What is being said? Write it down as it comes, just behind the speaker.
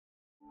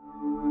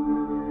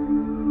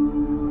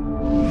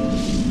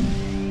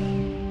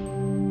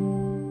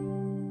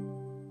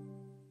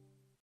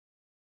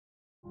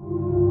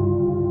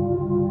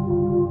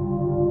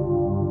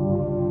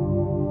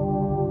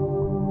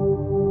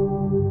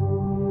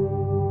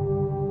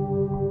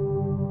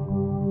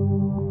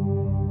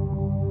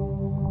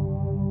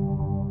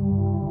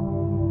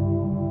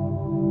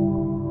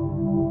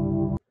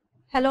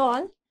Hello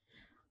all,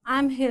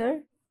 I'm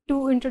here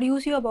to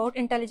introduce you about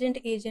intelligent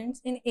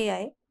agents in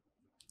AI.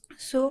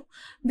 So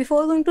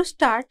before going to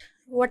start,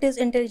 what is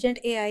intelligent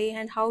AI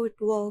and how it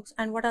works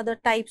and what are the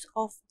types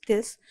of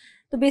this?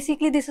 So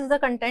basically this is the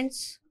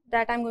contents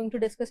that I'm going to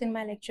discuss in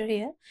my lecture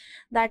here.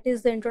 That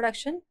is the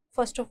introduction.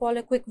 First of all,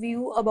 a quick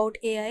view about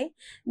AI,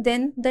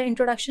 then the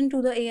introduction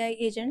to the AI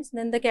agents,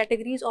 then the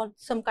categories or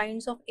some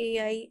kinds of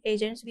AI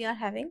agents we are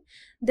having,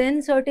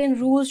 then certain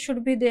rules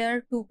should be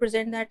there to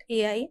present that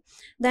AI.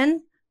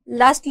 Then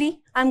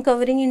lastly, I'm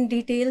covering in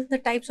detail the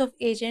types of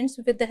agents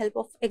with the help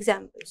of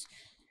examples.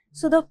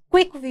 So the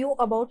quick view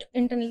about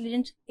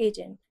intelligence.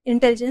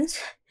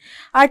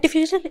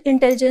 Artificial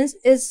intelligence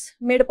is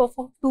made up of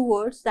two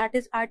words, that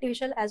is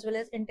artificial as well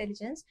as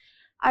intelligence.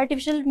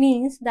 Artificial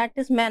means that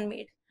is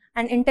man-made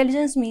and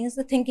intelligence means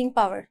the thinking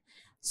power.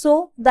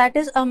 So that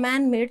is a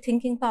man-made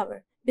thinking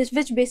power,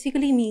 which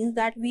basically means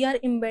that we are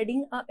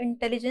embedding a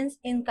intelligence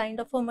in kind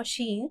of a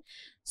machine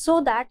so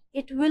that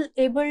it will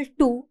able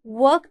to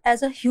work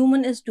as a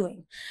human is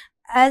doing,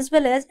 as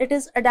well as it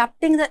is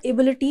adapting the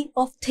ability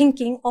of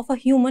thinking of a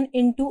human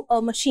into a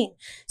machine.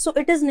 So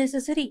it is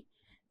necessary,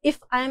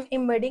 if I am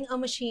embedding a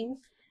machine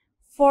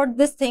for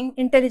this thing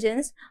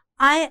intelligence,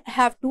 I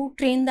have to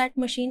train that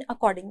machine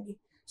accordingly.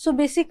 So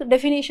basic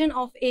definition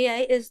of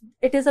AI is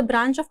it is a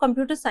branch of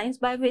computer science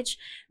by which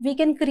we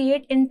can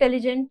create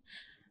intelligent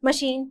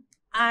machine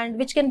and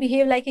which can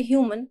behave like a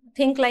human,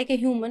 think like a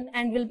human,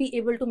 and will be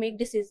able to make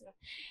decisions.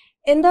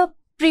 In the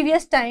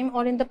previous time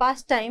or in the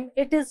past time,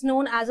 it is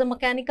known as a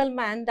mechanical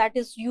man that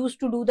is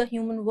used to do the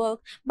human work,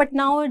 but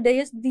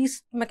nowadays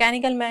this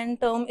mechanical man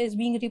term is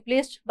being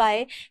replaced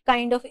by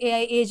kind of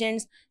AI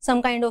agents,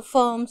 some kind of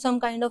firm,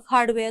 some kind of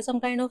hardware, some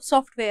kind of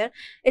software.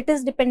 It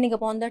is depending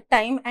upon the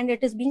time and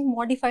it is being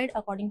modified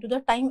according to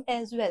the time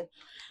as well.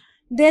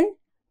 Then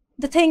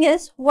the thing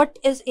is, what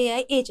is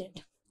AI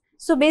agent?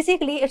 So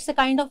basically it's a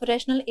kind of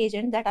rational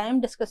agent that I am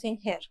discussing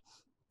here.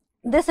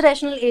 This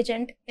rational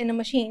agent in a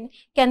machine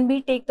can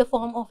be take the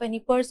form of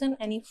any person,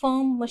 any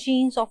firm,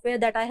 machine, software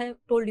that I have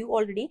told you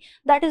already,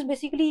 that is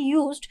basically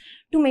used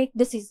to make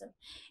decision.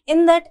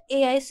 In that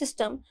AI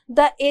system,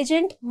 the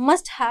agent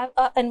must have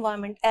an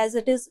environment, as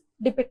it is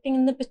depicting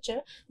in the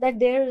picture that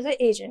there is an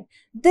agent.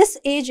 This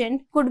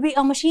agent could be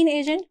a machine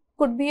agent,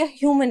 could be a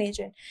human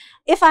agent.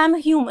 If I am a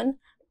human,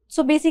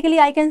 so basically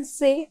I can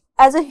say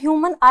as a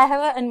human I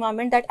have an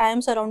environment that I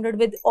am surrounded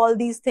with all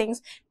these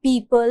things,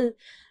 people,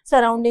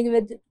 surrounding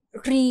with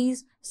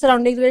trees,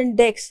 surrounding with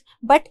decks.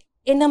 But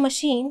in a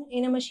machine,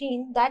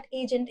 that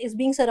agent is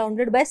being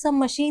surrounded by some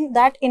machine.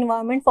 That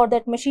environment for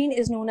that machine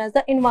is known as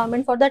the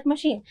environment for that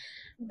machine.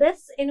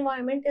 This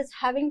environment is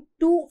having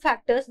two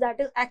factors,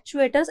 that is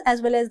actuators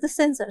as well as the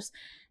sensors.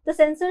 The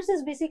sensors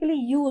is basically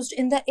used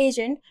in the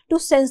agent to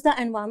sense the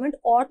environment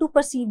or to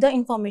perceive the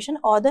information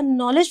or the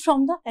knowledge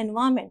from the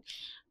environment,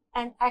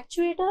 and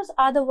actuators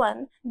are the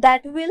one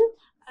that will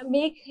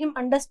make him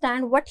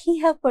understand what he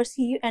have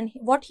perceived and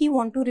what he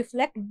want to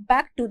reflect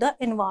back to the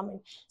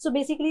environment. So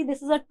basically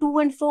this is a to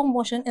and fro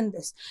motion in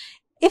this.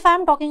 If I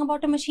am talking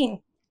about a machine,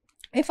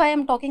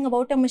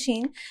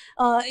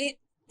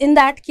 in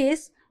that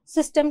case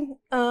system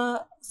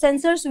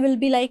sensors will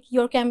be like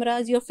your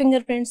cameras, your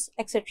fingerprints,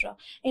 etc.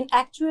 In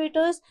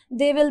actuators,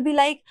 they will be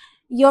like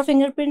your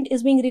fingerprint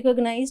is being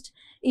recognized,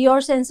 your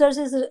sensors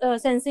is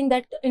sensing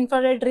that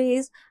infrared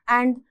rays,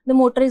 and the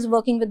motor is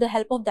working with the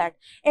help of that.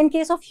 In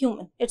case of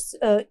human, it's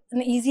an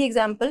easy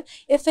example.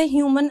 If a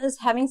human is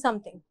having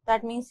something,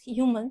 that means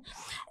human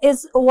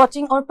is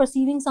watching or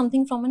perceiving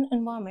something from an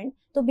environment,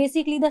 so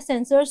basically the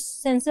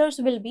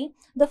sensors will be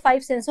the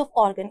five sense of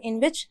organ in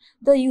which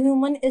the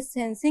human is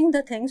sensing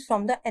the things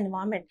from the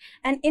environment,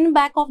 and in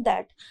back of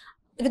that,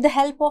 with the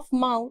help of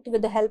mouth,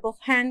 with the help of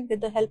hand,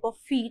 with the help of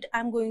feet,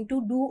 I'm going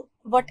to do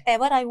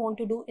whatever I want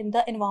to do in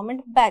the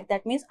environment back.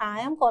 That means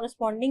I am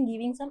corresponding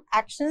giving some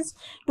actions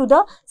to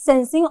the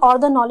sensing or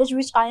the knowledge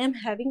which I am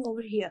having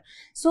over here.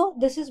 So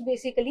this is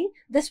basically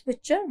this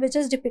picture which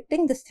is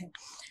depicting this thing.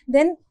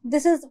 Then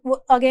this is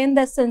again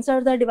the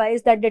sensor, the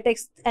device that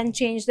detects and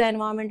change the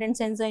environment and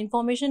sends the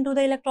information to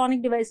the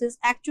electronic devices.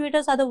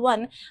 Actuators are the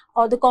one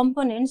or the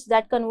components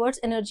that converts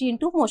energy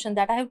into motion,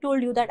 that I have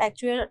told you that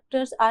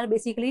actuators are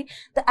basically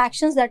the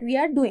actions that we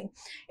are doing.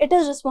 It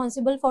is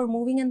responsible for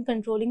moving and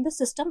controlling the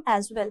system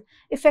as well.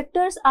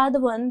 Effectors are the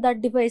one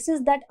that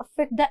devices that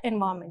affect the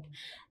environment.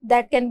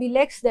 That can be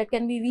legs, that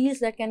can be wheels,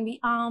 that can be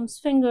arms,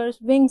 fingers,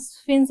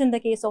 wings, fins in the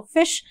case of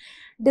fish,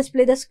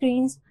 display the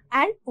screens,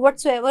 and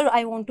whatsoever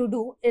I want to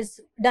do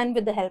is done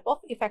with the help of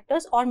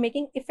effectors or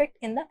making effect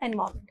in the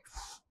environment.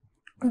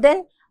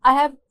 Then I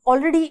have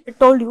already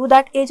told you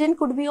that agent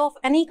could be of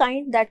any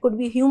kind. That could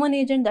be a human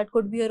agent, that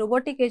could be a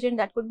robotic agent,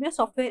 that could be a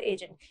software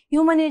agent.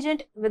 Human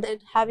agent with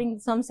it having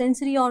some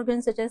sensory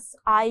organs such as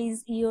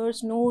eyes,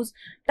 ears, nose,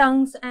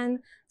 tongues, and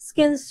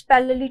skins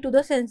parallelly to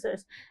the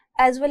sensors.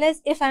 as well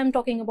as if I am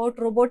talking about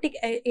robotic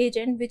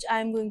agent, which I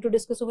am going to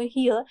discuss over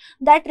here,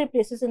 that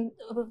replaces in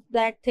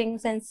that thing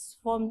sense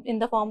form in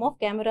the form of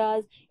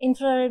cameras,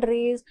 infrared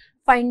rays,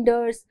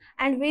 finders,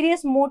 and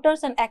various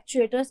motors and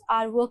actuators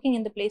are working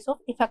in the place of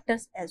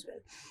effectors as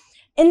well.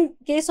 In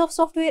case of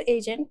software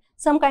agent,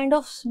 some kind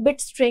of bit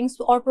strings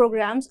or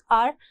programs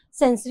are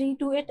sensory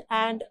to it,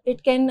 and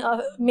it can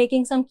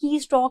making some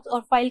keystrokes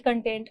or file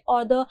content,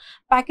 or the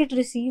packet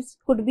receives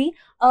could be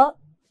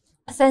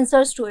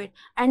sensors to it,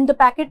 and the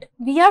packet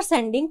we are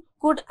sending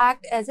could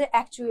act as an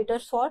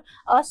actuator for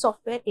a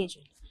software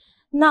agent.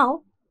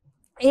 Now,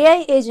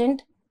 AI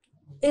agent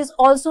is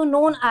also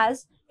known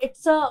as,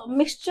 it's a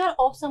mixture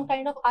of some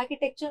kind of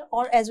architecture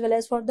or as well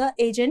as for the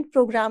agent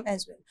program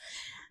as well.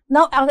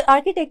 Now,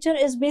 architecture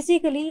is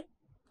basically,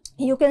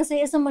 you can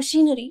say, is a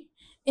machinery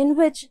in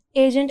which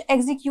agent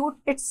execute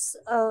its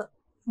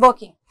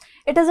working.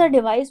 It is a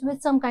device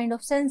with some kind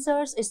of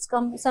sensors, it's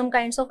some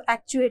kinds of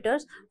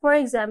actuators. For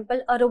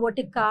example, a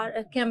robotic car,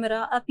 a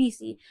camera, a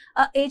PC.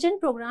 A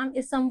agent program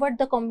is somewhat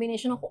the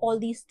combination of all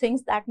these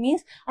things. That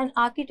means an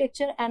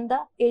architecture and the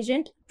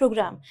agent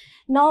program.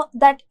 Now,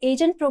 that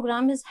agent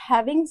program is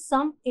having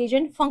some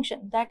agent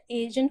function. That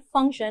agent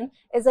function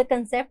is a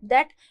concept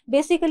that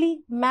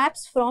basically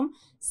maps from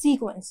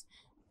sequence.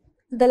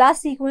 The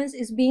last sequence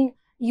is being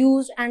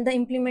used and the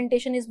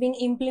implementation is being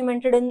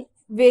implemented in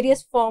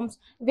various forms,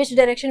 which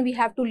direction we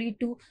have to lead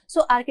to.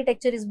 So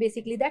architecture is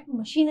basically that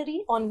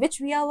machinery on which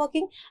we are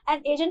working,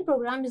 and agent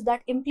program is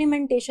that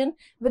implementation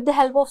with the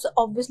help of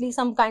obviously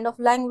some kind of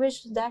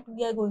language that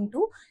we are going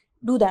to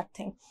do that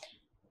thing.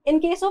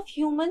 In case of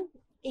human,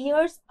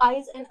 ears,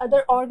 eyes and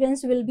other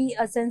organs will be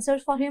a sensor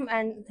for him,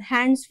 and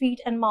hands, feet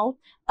and mouth,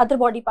 other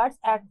body parts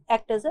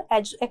act as an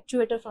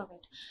actuator for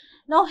it.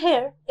 Now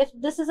here, if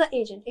this is an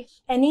agent, if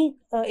any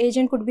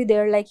agent could be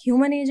there, like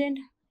human agent,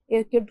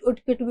 it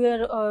could be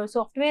a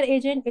software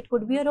agent, it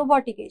could be a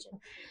robotic agent.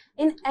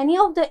 In any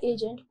of the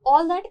agent,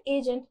 all that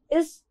agent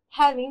is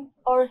having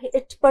or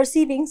it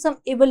perceiving some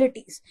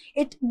abilities.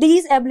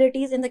 These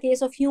abilities in the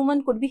case of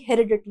human could be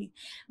hereditary,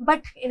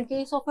 but in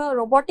case of a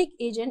robotic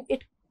agent,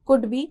 it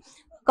could be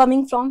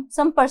coming from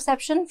some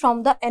perception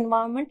from the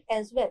environment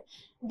as well.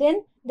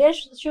 Then there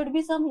should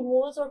be some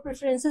goals or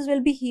preferences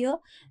will be here,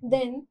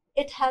 then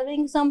it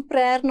having some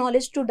prior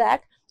knowledge to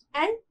that,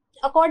 and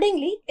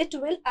accordingly it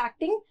will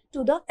acting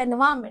to the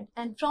environment,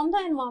 and from the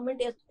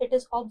environment it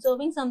is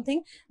observing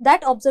something.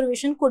 That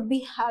observation could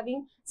be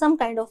having some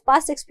kind of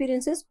past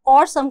experiences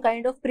or some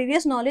kind of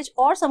previous knowledge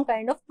or some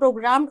kind of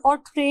programmed or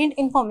trained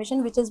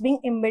information which is being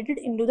embedded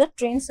into the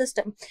trained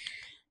system.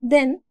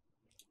 Then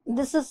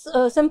this is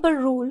a simple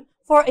rule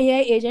for AI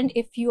agent.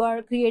 If you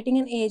are creating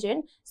an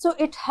agent, so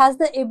it has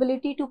the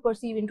ability to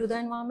perceive into the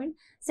environment.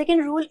 Second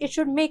rule, it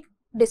should make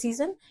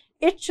decision.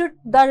 It should,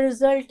 the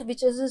result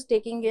which is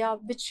taking,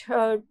 which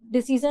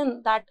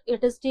decision that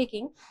it is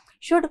taking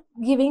should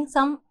giving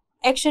some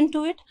action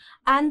to it,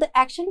 and the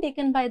action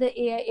taken by the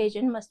AI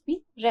agent must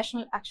be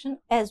rational action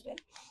as well.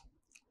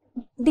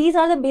 These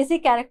are the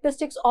basic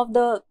characteristics of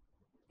the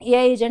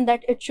AI agent,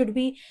 that it should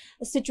be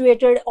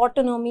situated,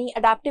 autonomy,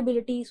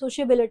 adaptability,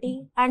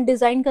 sociability and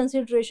design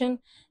consideration.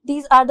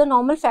 These are the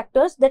normal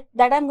factors that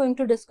I'm going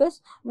to discuss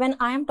when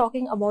I am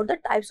talking about the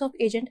types of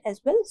agent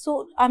as well,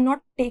 so I'm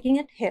not taking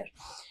it here.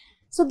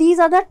 So these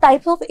are the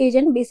types of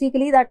agent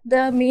basically that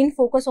the main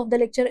focus of the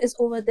lecture is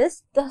over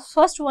this. The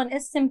first one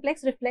is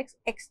simplex reflex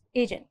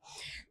agent.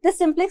 The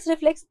simplex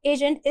reflex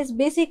agent is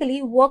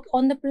basically work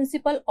on the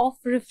principle of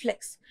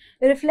reflex.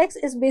 Reflex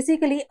is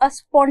basically a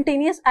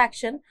spontaneous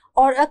action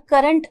or a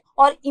current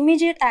or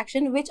immediate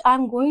action which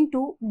I'm going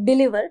to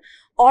deliver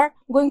or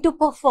going to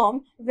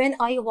perform when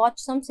I watch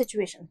some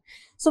situation.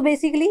 So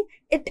basically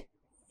it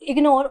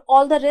ignore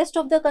all the rest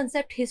of the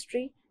concept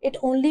history. It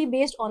only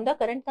based on the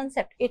current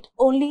concept. It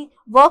only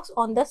works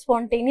on the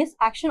spontaneous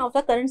action of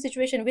the current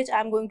situation which I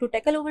am going to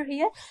tackle over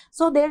here.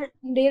 So there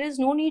is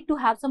no need to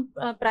have some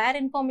prior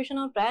information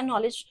or prior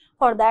knowledge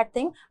for that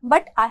thing,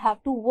 but I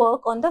have to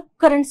work on the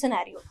current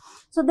scenario.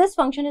 So this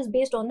function is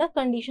based on the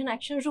condition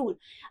action rule.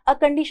 A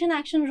condition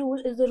action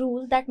rule is the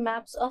rule that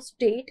maps a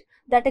state,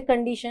 that a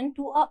condition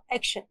to a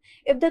action.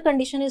 If the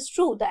condition is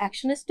true, the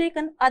action is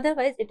taken,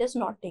 otherwise it is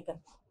not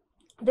taken.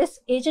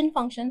 This agent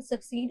function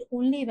succeeds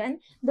only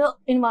when the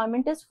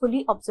environment is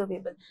fully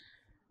observable.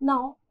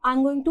 Now,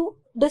 I'm going to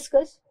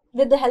discuss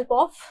with the help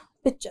of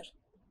picture.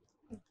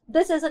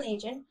 This is an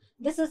agent,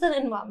 this is an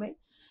environment.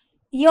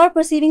 You are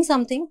perceiving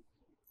something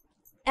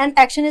and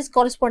action is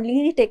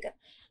correspondingly taken.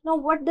 Now,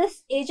 what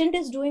this agent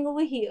is doing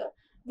over here,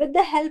 with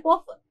the help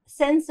of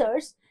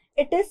sensors,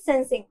 it is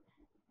sensing.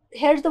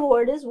 Here's the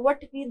word is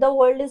what the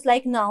world is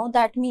like now.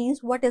 That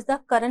means what is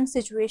the current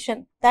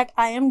situation that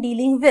I am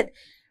dealing with.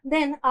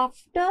 Then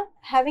after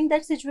having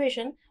that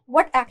situation,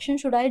 what action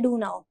should I do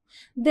now?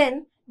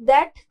 Then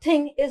that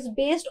thing is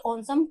based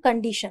on some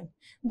condition.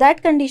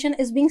 That condition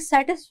is being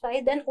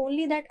satisfied, then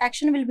only that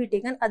action will be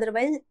taken,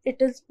 otherwise it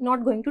is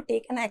not going to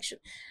take an action.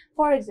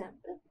 For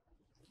example,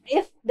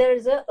 if there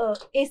is a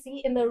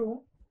AC in the room,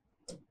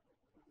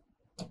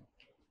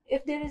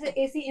 if there is a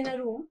AC in a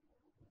room,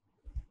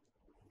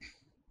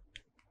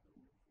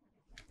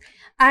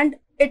 and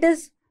it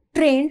is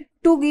trained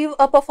to give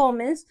a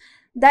performance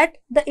that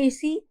the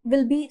AC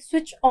will be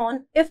switched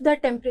on if the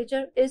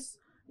temperature is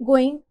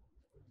going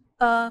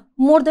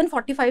more than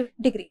 45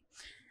 degree.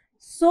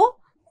 So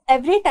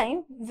every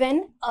time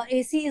when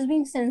AC is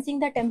being sensing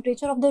the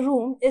temperature of the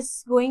room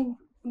is going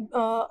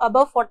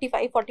above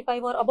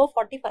 45 or above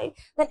 45,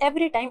 then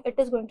every time it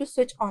is going to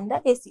switch on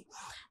the AC.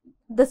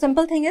 The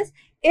simple thing is,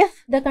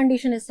 if the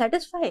condition is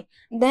satisfied,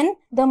 then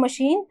the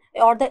machine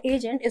or the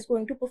agent is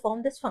going to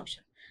perform this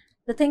function.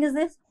 The thing is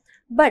this,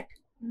 but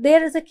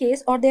there is a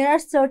case, or there are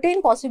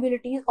certain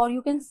possibilities, or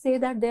you can say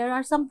that there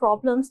are some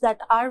problems that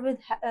are with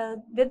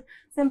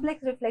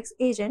simplex reflex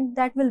agent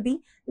that will be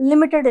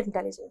limited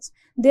intelligence.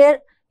 There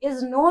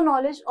is no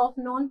knowledge of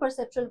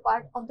non-perceptual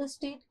part of the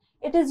state.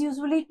 It is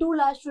usually too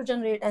large to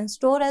generate and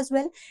store as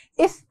well.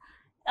 If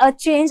a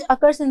change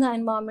occurs in the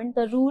environment,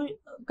 the rule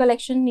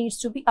collection needs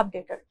to be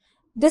updated.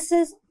 This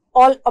is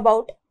all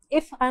about,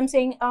 if I'm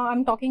saying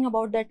I'm talking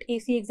about that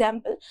AC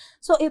example.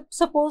 So if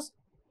suppose,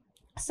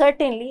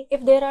 certainly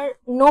if there are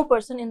no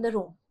person in the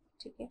room,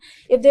 okay,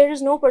 if there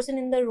is no person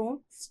in the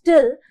room,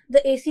 still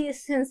the AC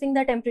is sensing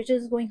the temperature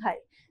is going high,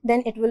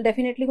 then it will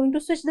definitely going to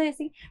switch the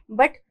AC.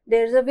 But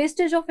there is a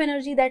wastage of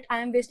energy, that I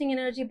am wasting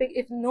energy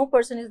if no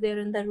person is there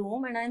in the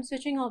room and I am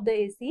switching on the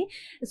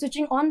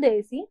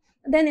AC,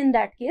 then in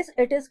that case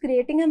it is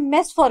creating a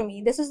mess for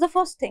me. This is the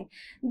first thing.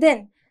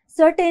 Then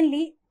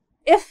certainly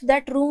if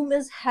that room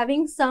is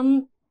having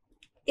some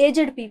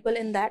aged people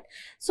in that,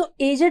 so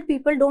aged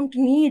people don't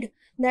need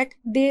that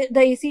the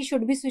AC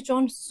should be switched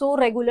on so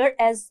regular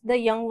as the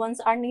young ones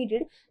are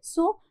needed.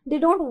 So they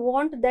don't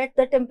want that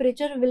the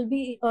temperature will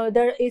be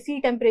the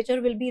AC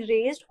temperature will be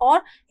raised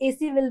or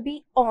AC will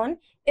be on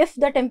if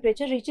the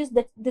temperature reaches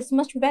this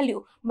much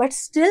value. But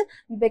still,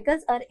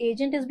 because our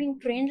agent is being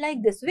trained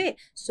like this way,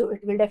 so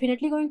it will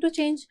definitely going to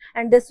change,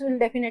 and this will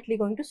definitely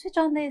going to switch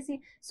on the AC.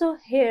 So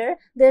here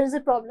there is a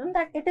problem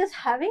that it is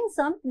having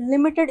some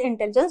limited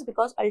intelligence,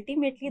 because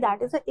ultimately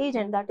that is an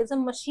agent, that is a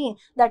machine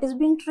that is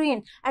being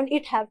trained, and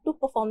it have to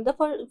perform the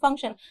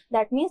function.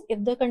 That means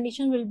if the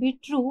condition will be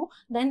true,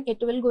 then it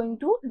will going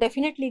to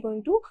definitely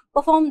going to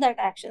perform that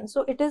action.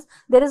 So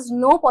there is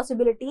no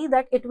possibility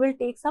that it will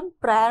take some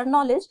prior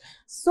knowledge.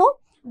 So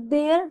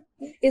there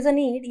is a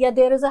need,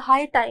 there is a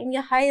high time,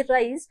 high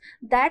rise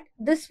that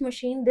this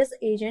machine, this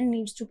agent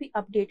needs to be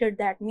updated.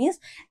 That means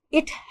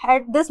it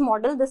had this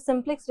model, this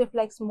simplex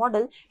reflex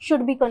model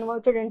should be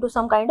converted into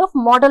some kind of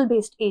model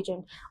based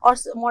agent, or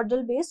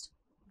model based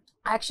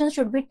action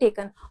should be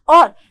taken.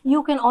 Or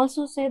you can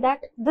also say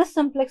that this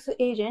simplex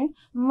agent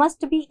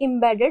must be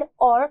embedded,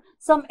 or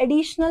some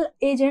additional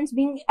agents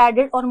being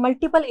added, or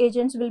multiple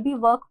agents will be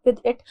work with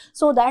it,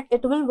 so that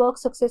it will work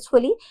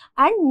successfully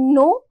and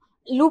no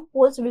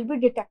loopholes will be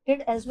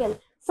detected as well.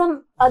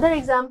 Some other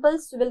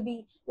examples will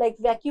be like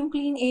vacuum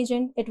clean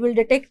agent. It will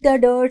detect the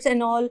dirts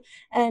and all,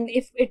 and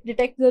if it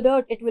detects the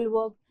dirt, it will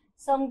work.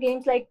 Some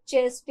games like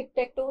chess,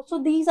 tic-tac-toe.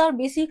 So these are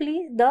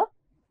basically the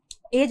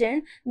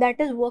agent that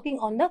is working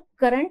on the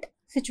current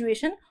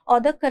situation,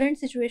 or the current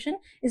situation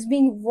is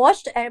being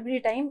watched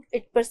every time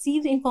it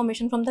perceives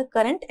information from the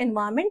current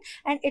environment,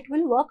 and it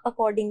will work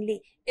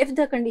accordingly. If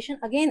the condition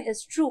again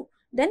is true,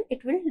 then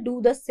it will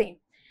do the same.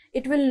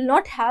 It will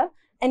not have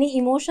any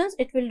emotions,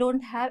 it will don't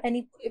have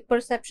any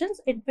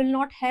perceptions, it will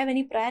not have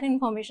any prior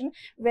information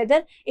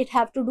whether it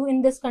have to do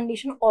in this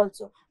condition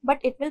also, but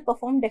it will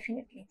perform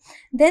definitely.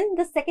 Then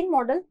the second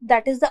model,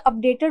 that is the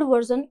updated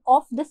version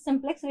of the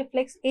simplex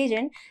reflex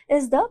agent,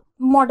 is the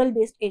model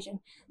based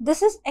agent.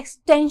 This is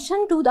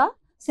extension to the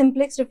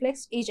simplex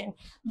reflex agent.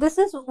 This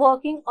is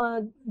working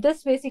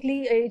this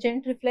basically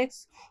agent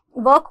reflex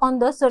work on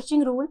the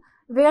searching rule,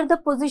 where the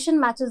position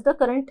matches the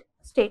current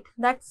state.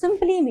 That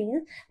simply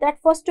means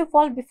that first of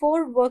all,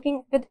 before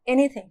working with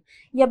anything,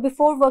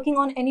 before working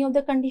on any of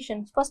the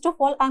conditions, first of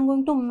all I'm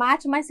going to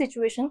match my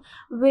situation,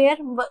 where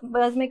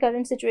is my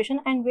current situation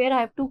and where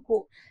I have to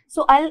go.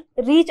 So I'll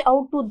reach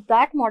out to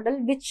that model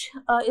which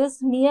is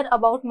near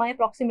about my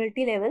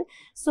proximity level.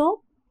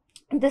 So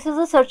this is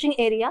a searching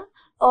area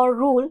or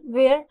rule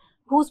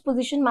whose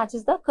position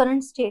matches the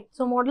current state.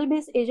 So model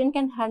based agent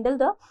can handle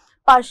the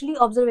partially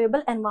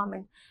observable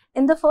environment.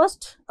 In the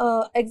first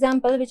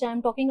example which I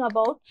am talking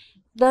about,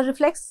 the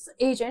reflex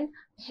agent,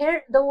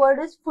 here the word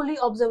is fully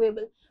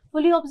observable.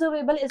 Fully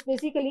observable is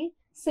basically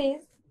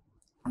says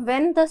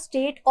when the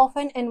state of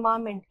an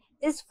environment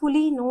is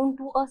fully known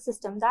to a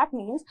system. That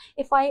means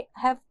if I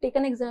have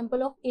taken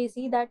example of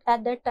AC, that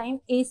at that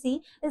time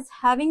AC is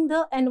having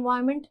the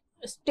environment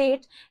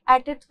state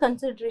at its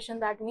consideration.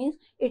 That means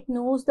it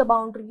knows the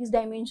boundaries,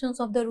 dimensions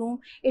of the room,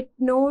 it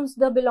knows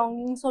the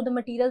belongings or the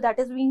material that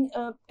is being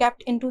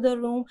kept into the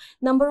room,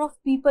 number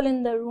of people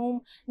in the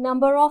room,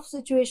 number of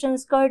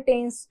situations,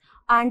 curtains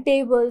and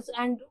tables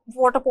and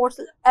water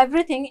pots,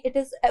 everything, it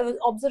is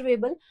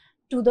observable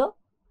to the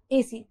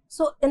AC.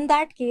 So in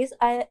that case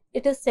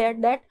it is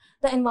said that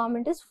the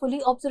environment is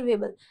fully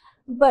observable.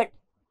 But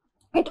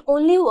it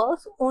only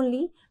works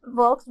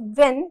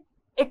when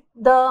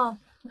the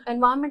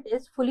environment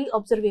is fully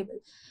observable.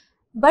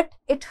 but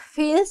it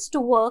fails to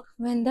work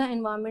when the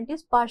environment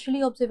is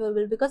partially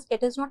observable, because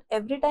it is not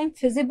every time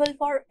feasible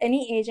for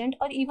any agent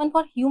or even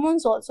for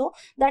humans also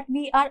that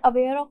we are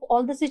aware of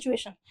all the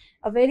situation.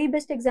 A very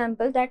best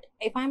example, that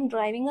if I'm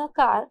driving a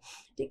car,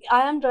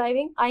 I am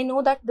driving, I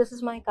know that this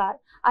is my car,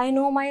 I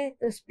know my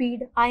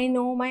speed, I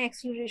know my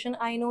acceleration,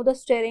 I know the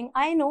steering,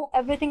 I know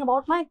everything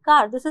about my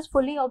car. This is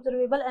fully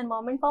observable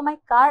environment for my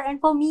car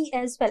and for me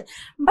as well.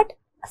 But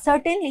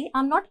certainly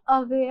I'm not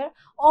aware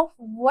of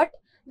what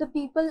the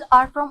people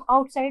are from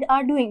outside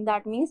are doing.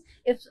 That means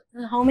if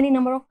how many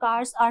number of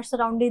cars are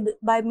surrounded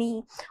by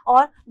me,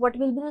 or what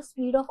will be the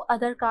speed of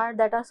other car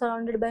that are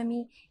surrounded by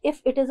me. If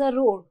it is a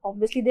road,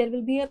 obviously there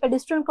will be a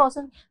pedestrian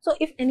crossing, so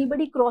if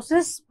anybody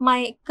crosses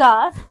my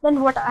car,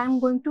 then what I am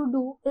going to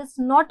do is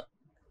not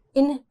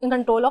in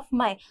control of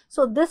my.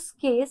 So this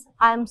case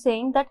I am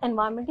saying that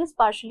environment is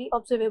partially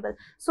observable.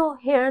 So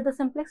here the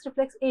simplex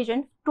reflex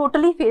agent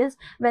totally fails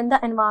when the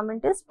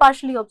environment is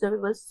partially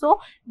observable. So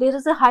there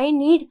is a high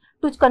need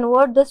to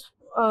convert this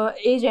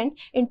agent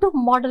into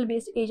model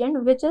based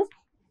agent, which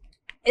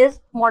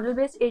is model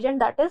based agent,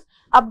 that is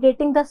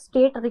updating the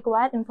state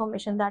required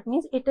information. That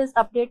means it is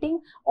updating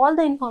all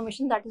the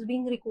information that is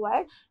being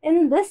required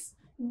in this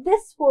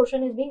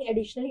portion is being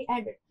additionally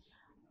added.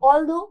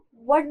 Although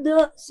what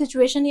the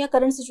situation, your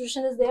current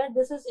situation is there,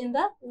 this is in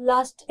the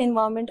last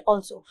environment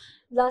also,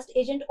 last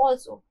agent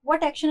also.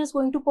 What action is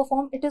going to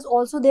perform, it is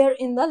also there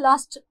in the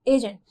last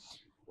agent.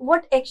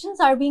 What actions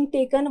are being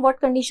taken,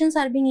 what conditions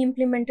are being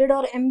implemented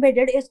or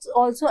embedded is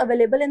also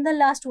available in the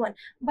last one.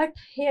 But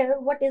here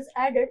what is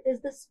added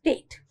is the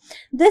state.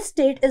 This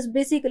state is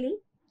basically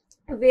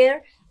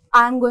where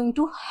I am going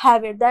to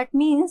have it. That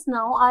means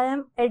now I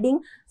am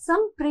adding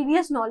some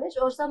previous knowledge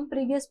or some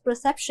previous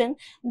perception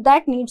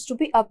that needs to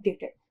be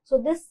updated.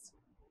 So this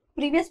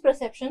previous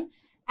perception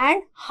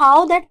and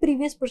how that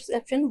previous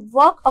perception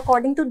work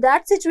according to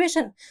that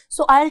situation.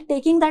 So I am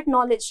taking that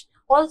knowledge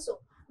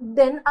also.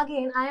 Then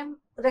again I am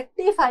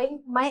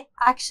rectifying my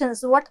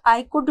actions, what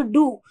I could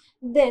do.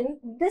 Then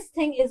this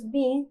thing is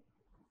being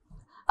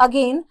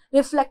again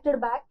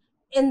reflected back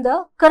in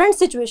the current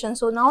situation.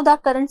 So now the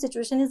current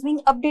situation is being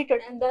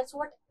updated, and that's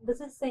what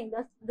this is saying,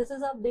 that this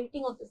is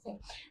updating of this thing.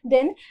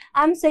 Then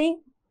I'm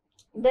saying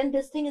then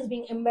this thing is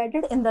being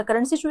embedded in the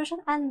current situation,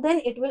 and then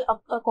it will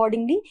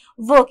accordingly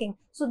working.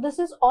 So this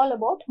is all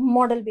about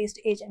model based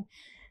agent.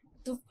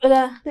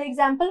 The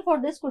example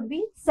for this could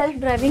be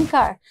self-driving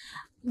car.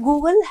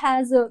 Google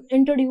has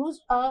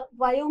introduced a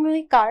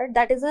Wyoming car,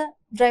 that is a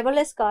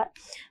driverless car,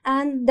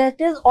 and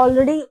that is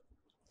already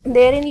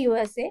there in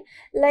USA.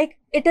 Like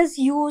it is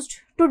used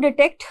to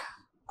detect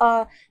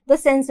the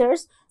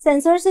sensors.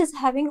 Sensors is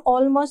having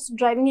almost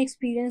driving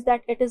experience,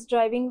 that it is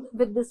driving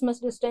with this much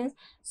distance.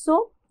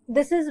 So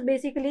this is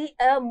basically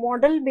a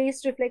model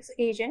based reflex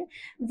agent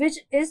which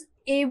is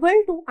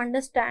able to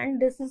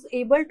understand, this is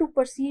able to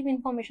perceive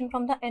information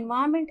from the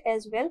environment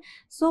as well.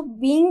 So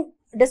being,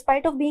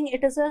 despite of being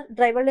it is a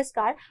driverless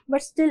car,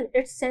 but still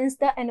it senses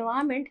the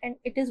environment and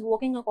it is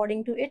working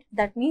according to it.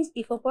 That means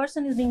if a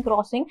person is being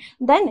crossing,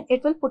 then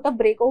it will put a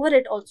brake over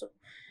it also.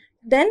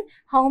 Then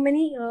how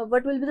many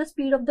what will be the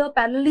speed of the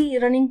parallelly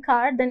running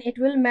car, then it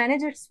will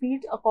manage its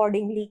speed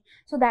accordingly.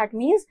 So that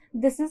means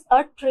this is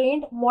a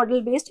trained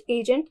model based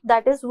agent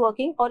that is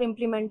working or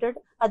implemented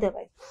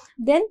otherwise.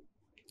 Then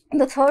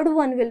the third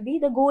one will be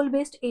the goal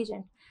based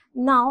agent.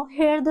 Now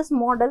here this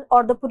model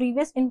or the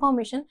previous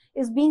information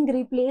is being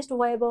replaced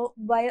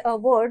by a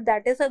word,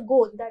 that is a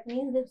goal. That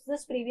means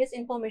this previous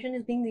information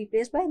is being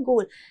replaced by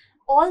goal.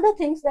 All the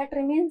things that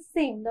remain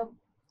same,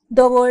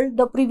 the word,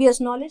 the previous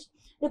knowledge,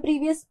 the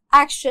previous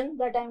action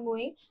that I'm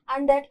doing,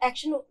 and that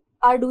action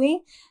are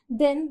doing,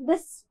 then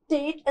this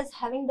state is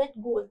having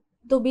that goal.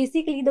 So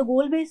basically the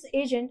goal based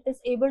agent is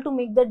able to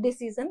make the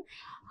decision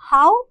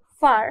how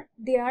far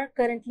they are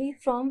currently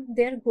from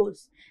their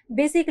goals.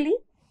 Basically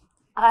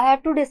I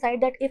have to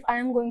decide that if I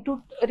am going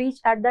to reach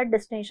at that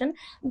destination,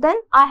 then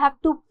I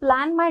have to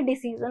plan my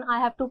decision, I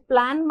have to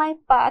plan my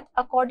path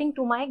according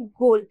to my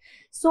goal.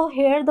 So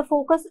here the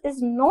focus is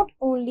not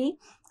only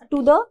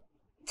to the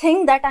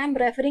thing that I am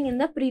referring in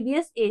the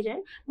previous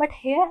agent, but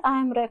here I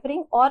am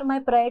referring, or my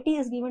priority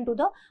is given to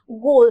the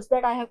goals,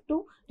 that I have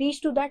to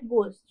reach to that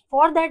goals.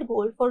 For that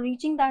goal, for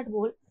reaching that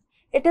goal,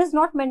 it is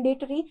not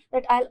mandatory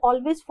that I'll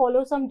always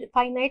follow some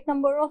finite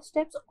number of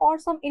steps or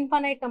some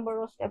infinite number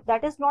of steps.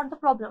 That is not the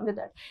problem with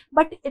that,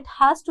 but it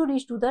has to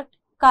reach to that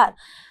car.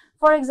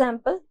 For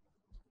example,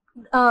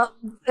 a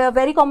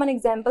very common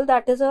example,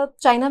 that is a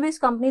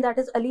China-based company, that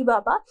is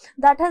Alibaba,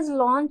 that has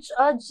launched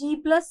a G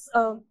Plus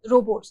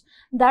robots.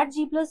 That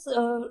G Plus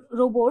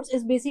robots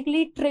is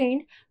basically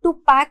trained to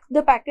pack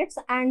the packets,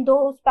 and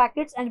those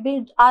packets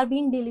are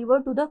being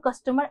delivered to the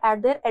customer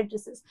at their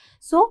addresses.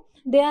 So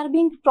they are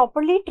being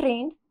properly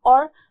trained,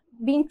 or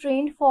being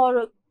trained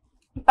for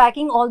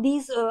packing all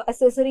these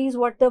accessories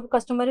what the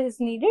customer is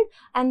needed,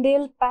 and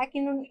they'll pack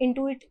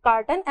into it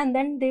carton, and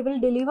then they will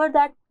deliver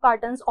that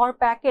cartons or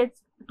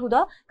packets to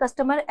the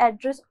customer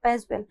address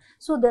as well.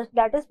 So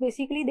that is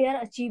basically they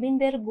are achieving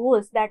their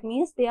goals. That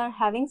means they are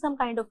having some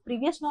kind of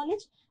previous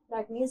knowledge.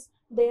 That means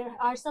there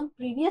are some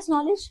previous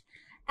knowledge,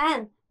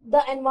 and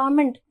the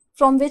environment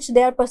from which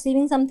they are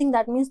perceiving something,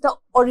 that means the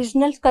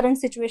original current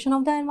situation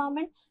of the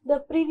environment, the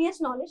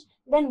previous knowledge,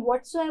 then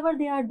whatsoever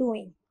they are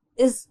doing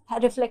is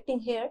reflecting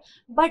here.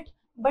 But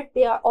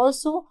they are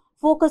also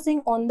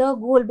focusing on the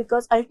goal,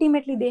 because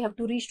ultimately they have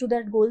to reach to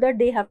that goal, that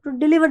they have to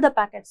deliver the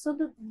packet. So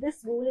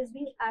this goal is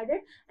being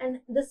added, and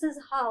this is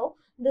how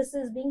this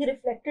is being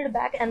reflected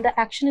back, and the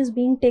action is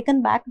being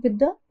taken back with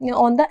the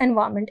on the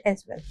environment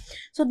as well.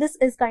 So this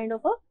is kind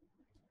of a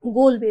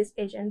goal based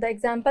agent. The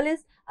example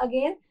is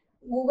again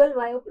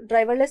Google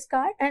driverless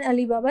car and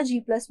Alibaba G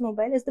Plus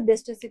mobile is the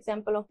bestest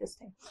example of this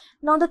thing.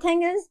 Now the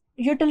thing is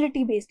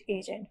utility based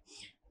agent.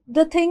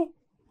 The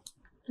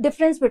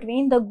difference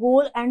between the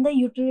goal and the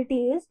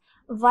utility is,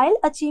 while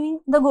achieving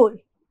the goal,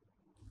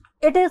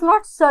 it is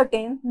not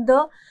certain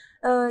the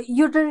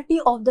utility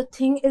of the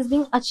thing is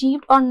being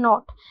achieved or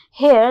not.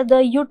 Here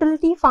the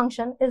utility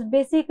function is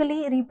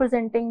basically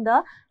representing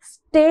the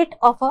state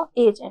of a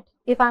agent.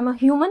 If I'm a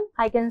human,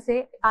 I can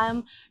say I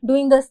am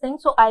doing this thing,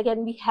 so I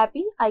can be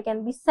happy, I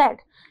can be sad.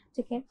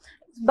 Okay,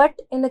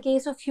 but in the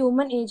case of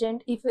human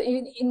agent, if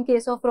in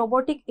case of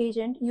robotic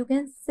agent, you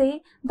can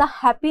say the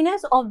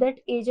happiness of that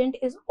agent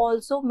is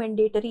also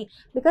mandatory.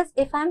 Because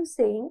if I'm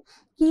saying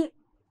ki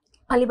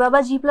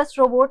Alibaba G Plus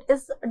robot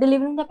is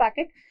delivering the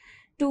packet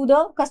to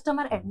the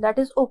customer end, that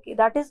is okay,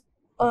 that is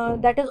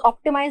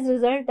optimized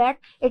result, that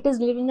it is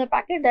delivering the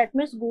packet, that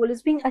means goal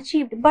is being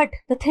achieved. But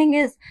the thing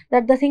is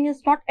that the thing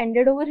is not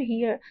ended over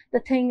here.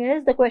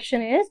 The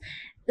question is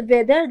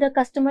whether the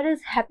customer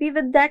is happy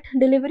with that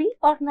delivery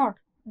or not.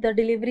 The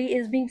delivery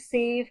is being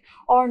safe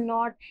or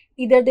not,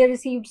 either they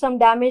received some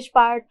damaged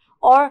part,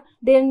 or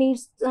there need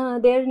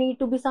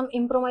to be some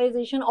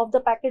improvisation of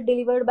the packet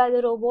delivered by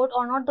the robot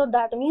or not. So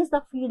that means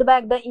the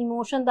feedback, the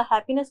emotion, the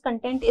happiness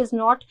content is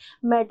not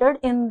mattered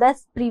in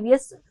this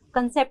previous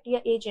concept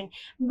here agent.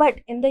 But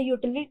in the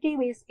utility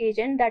based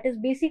agent, that is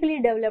basically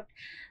developed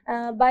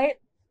by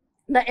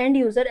the end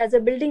user as a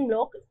building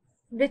block,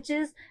 which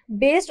is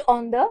based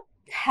on the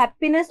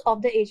happiness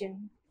of the agent.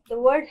 The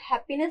word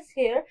happiness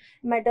here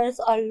matters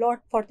a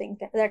lot for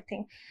that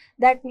thing.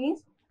 That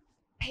means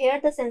here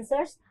the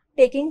sensors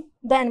taking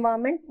the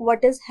environment,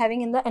 what is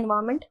having in the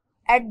environment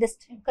at this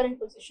current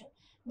position,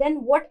 then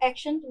what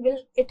action will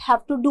it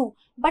have to do,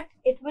 but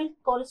it will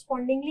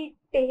correspondingly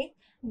take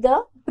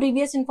the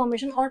previous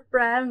information or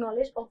prior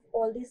knowledge of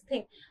all these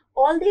things.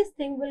 All these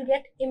things will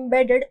get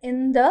embedded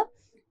in the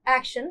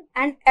action,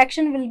 and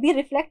action will be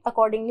reflect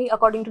accordingly,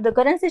 according to the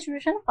current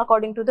situation,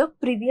 according to the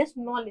previous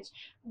knowledge.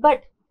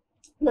 But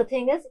the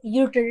thing is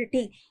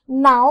utility.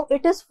 Now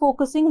it is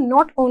focusing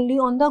not only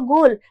on the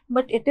goal,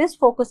 but it is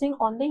focusing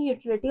on the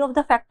utility of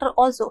the factor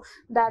also.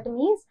 That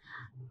means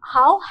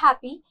how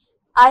happy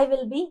I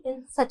will be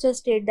in such a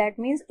state. That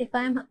means if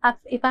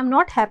I'm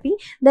not happy,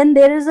 then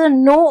there is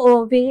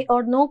no way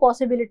or no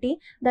possibility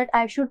that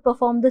I should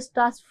perform this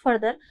task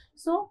further.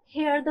 So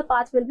here the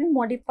path will be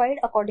modified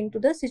according to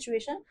the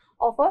situation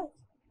of a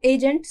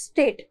agent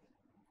state,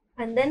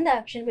 and then the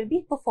action will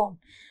be performed,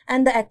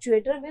 and the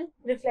actuator will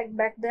reflect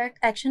back that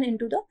action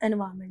into the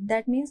environment.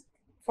 That means,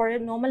 for a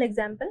normal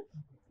example,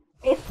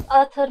 if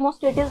a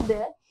thermostat is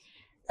there,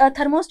 a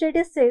thermostat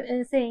is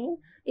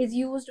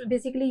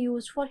basically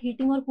used for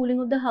heating or cooling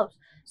of the house.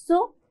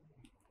 So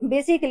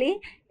basically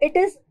it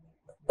is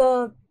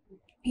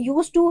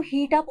used to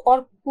heat up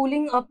or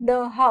cooling up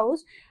the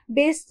house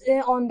based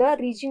on the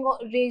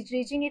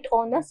reaching it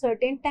on a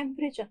certain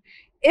temperature.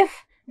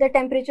 If the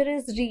temperature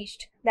is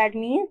reached, that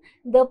means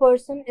the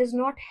person is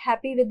not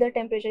happy with the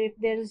temperature. If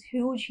there is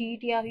huge heat,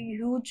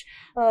 huge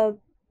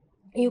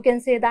you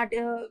can say that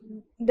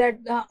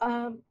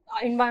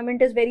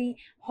environment is very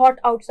hot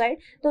outside,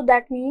 so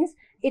that means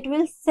it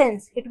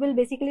will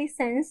basically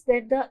sense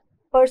that the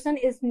person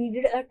is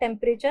needed a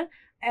temperature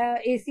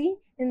AC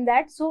in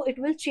that, so it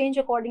will change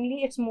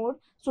accordingly its mode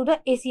to the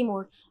AC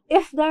mode.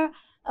 If the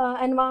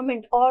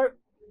environment or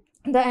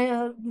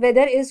the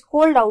weather is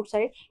cold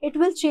outside, it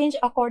will change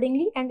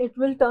accordingly and it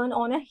will turn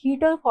on a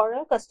heater for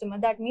a customer.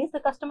 That means the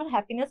customer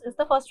happiness is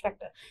the first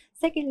factor.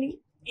 Secondly,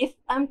 if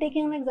I'm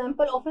taking an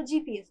example of a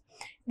GPS,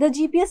 the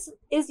GPS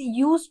is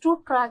used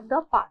to track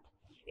the path.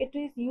 It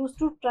is used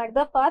to track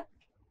the path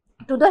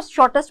to the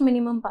shortest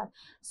minimum path.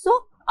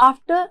 So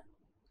after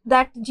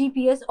that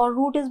GPS or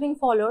route is being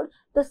followed,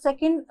 the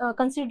second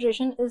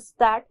consideration is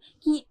that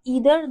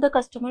either the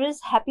customer is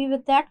happy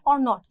with that or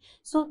not.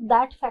 So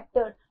that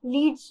factor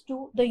leads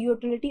to the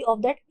utility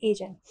of that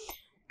agent.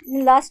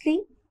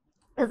 Lastly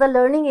is the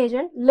learning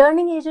agent.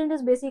 Learning agent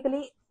is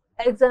basically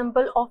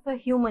example of a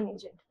human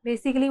agent.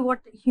 Basically what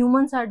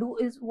humans are do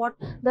is what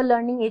the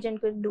learning agent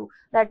could do.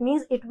 That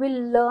means it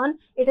will learn.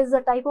 It is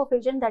the type of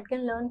agent that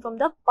can learn from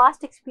the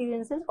past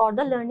experiences or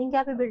the learning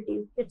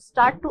capabilities. It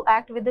start to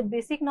act with the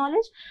basic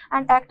knowledge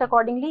and act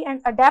accordingly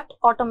and adapt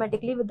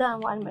automatically with the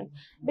environment.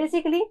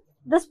 Basically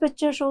This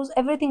picture shows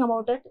everything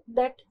about it,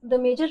 that the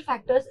major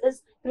factors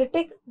is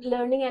critic,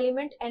 learning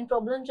element, and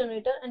problem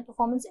generator, and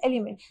performance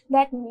element.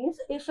 That means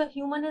if a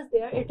human is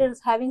there, it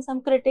is having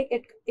some critic,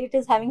 it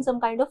is having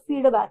some kind of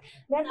feedback,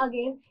 then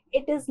again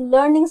it is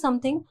learning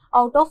something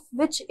out of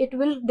which it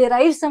will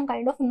derive some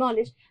kind of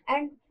knowledge,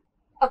 and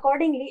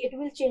accordingly it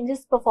will change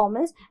its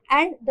performance,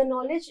 and the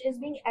knowledge is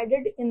being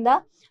added in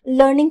the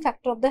learning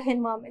factor of the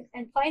environment.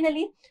 And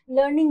finally,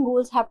 learning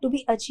goals have to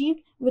be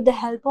achieved with the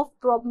help of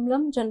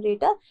problem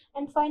generator,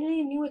 and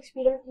finally new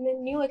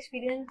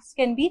experience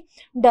can be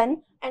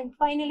done, and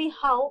finally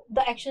how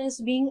the action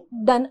is being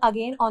done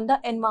again on the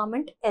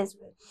environment as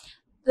well.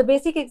 The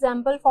basic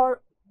example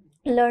for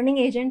learning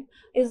agent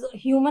is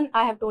human.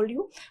 I have told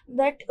you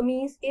that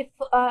means if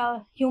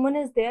a human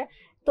is there,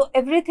 so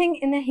everything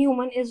in a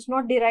human is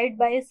not derived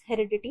by its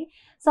heredity.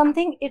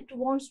 Something it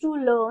wants to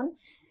learn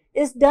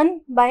is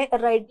done by a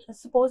ride.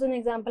 Suppose an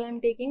example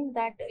I'm taking,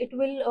 that it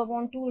will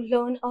want to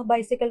learn a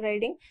bicycle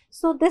riding,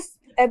 so this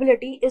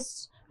ability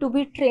is to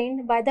be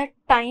trained by the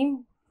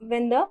time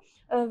when the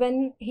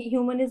when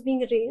human is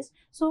being raised,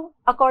 so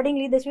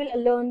accordingly this will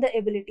learn the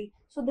ability.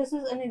 So this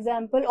is an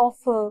example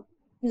of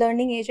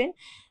learning agent.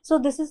 So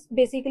this is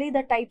basically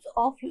the types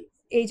of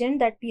agent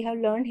that we have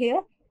learned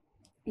here.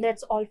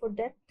 That's all for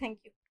that. Thank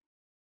you.